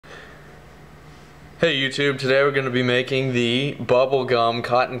Hey YouTube, today we're going to be making the Bubblegum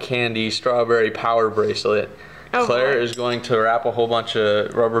Cotton Candy Strawberry Power Bracelet. Claire is going to wrap a whole bunch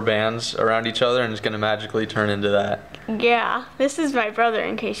of rubber bands around each other and it's going to magically turn into that. Yeah, this is my brother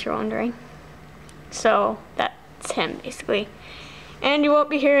in case you're wondering. So that's him basically. And you won't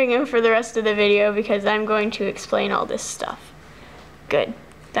be hearing him for the rest of the video because I'm going to explain all this stuff. Good.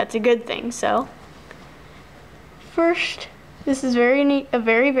 That's a good thing. So first, this is a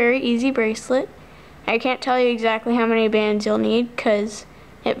very easy bracelet. I can't tell you exactly how many bands you'll need because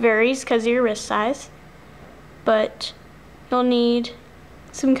it varies because of your wrist size. But you'll need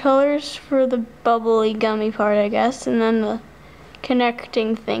some colors for the bubbly gummy part, I guess, and then the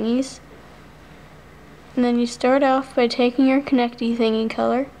connecting thingies. And then you start off by taking your connecty thingy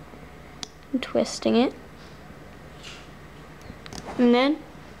color and twisting it. And then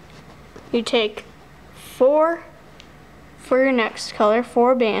you take 4 for your next color,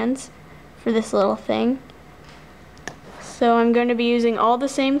 4 bands for this little thing. So I'm going to be using all the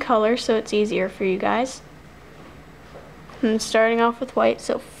same color so it's easier for you guys. I'm starting off with white,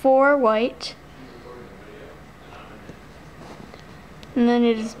 so 4 white. And then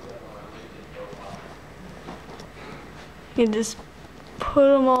you just put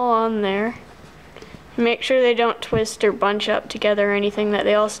them all on there. Make sure they don't twist or bunch up together or anything, that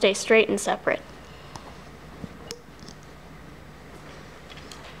they all stay straight and separate.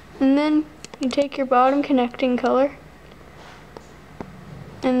 And then you take your bottom connecting color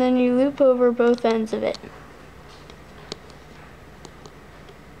and then you loop over both ends of it.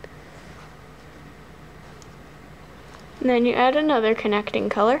 And then you add another connecting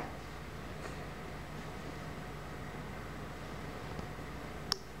color.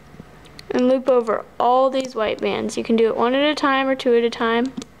 And loop over all these white bands. You can do it 1 at a time or 2 at a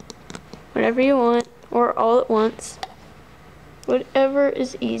time, whatever you want, or all at once. Whatever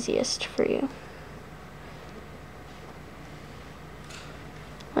is easiest for you.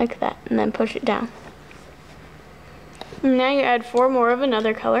 Like that, and then push it down. And now you add 4 more of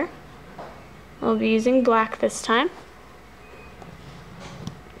another color. I'll be using black this time.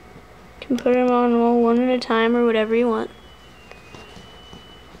 You can put them on all 1 at a time or whatever you want.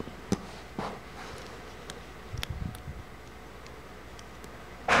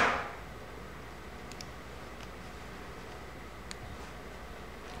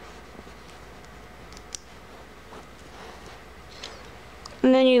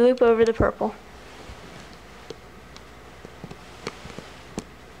 And then you loop over the purple.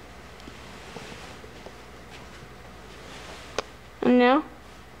 And now,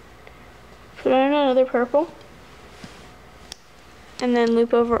 put on another purple. And then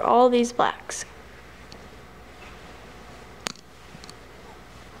loop over all these blacks.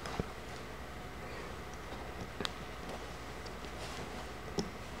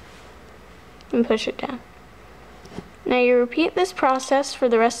 And push it down. Now you repeat this process for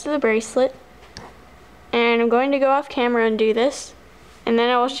the rest of the bracelet, and I'm going to go off camera and do this, and then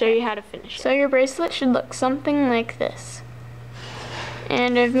I will show you how to finish it. So your bracelet should look something like this.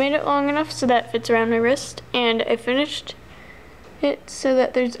 And I've made it long enough so that it fits around my wrist, and I finished it so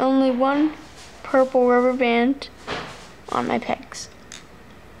that there's only 1 purple rubber band on my pegs.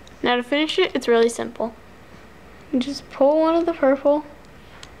 Now to finish it, it's really simple. You just pull one of the purple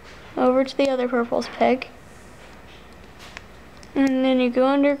over to the other purple's peg. And then you go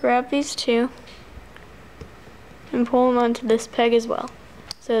under, grab these 2, and pull them onto this peg as well,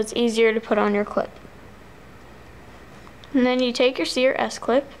 so it's easier to put on your clip. And then you take your C or S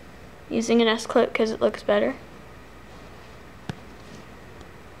clip, using an S clip because it looks better.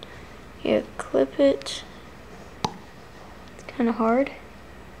 You clip it, it's kind of hard,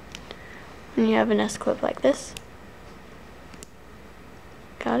 and you have an S clip like this.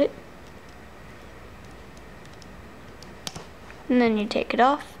 Got it? And then you take it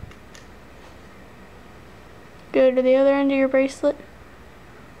off. Go to the other end of your bracelet.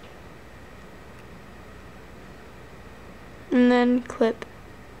 And then clip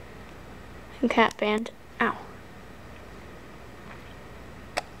and cap band. Ow.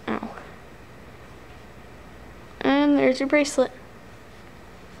 Ow. And there's your bracelet.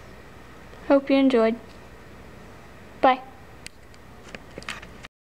 Hope you enjoyed.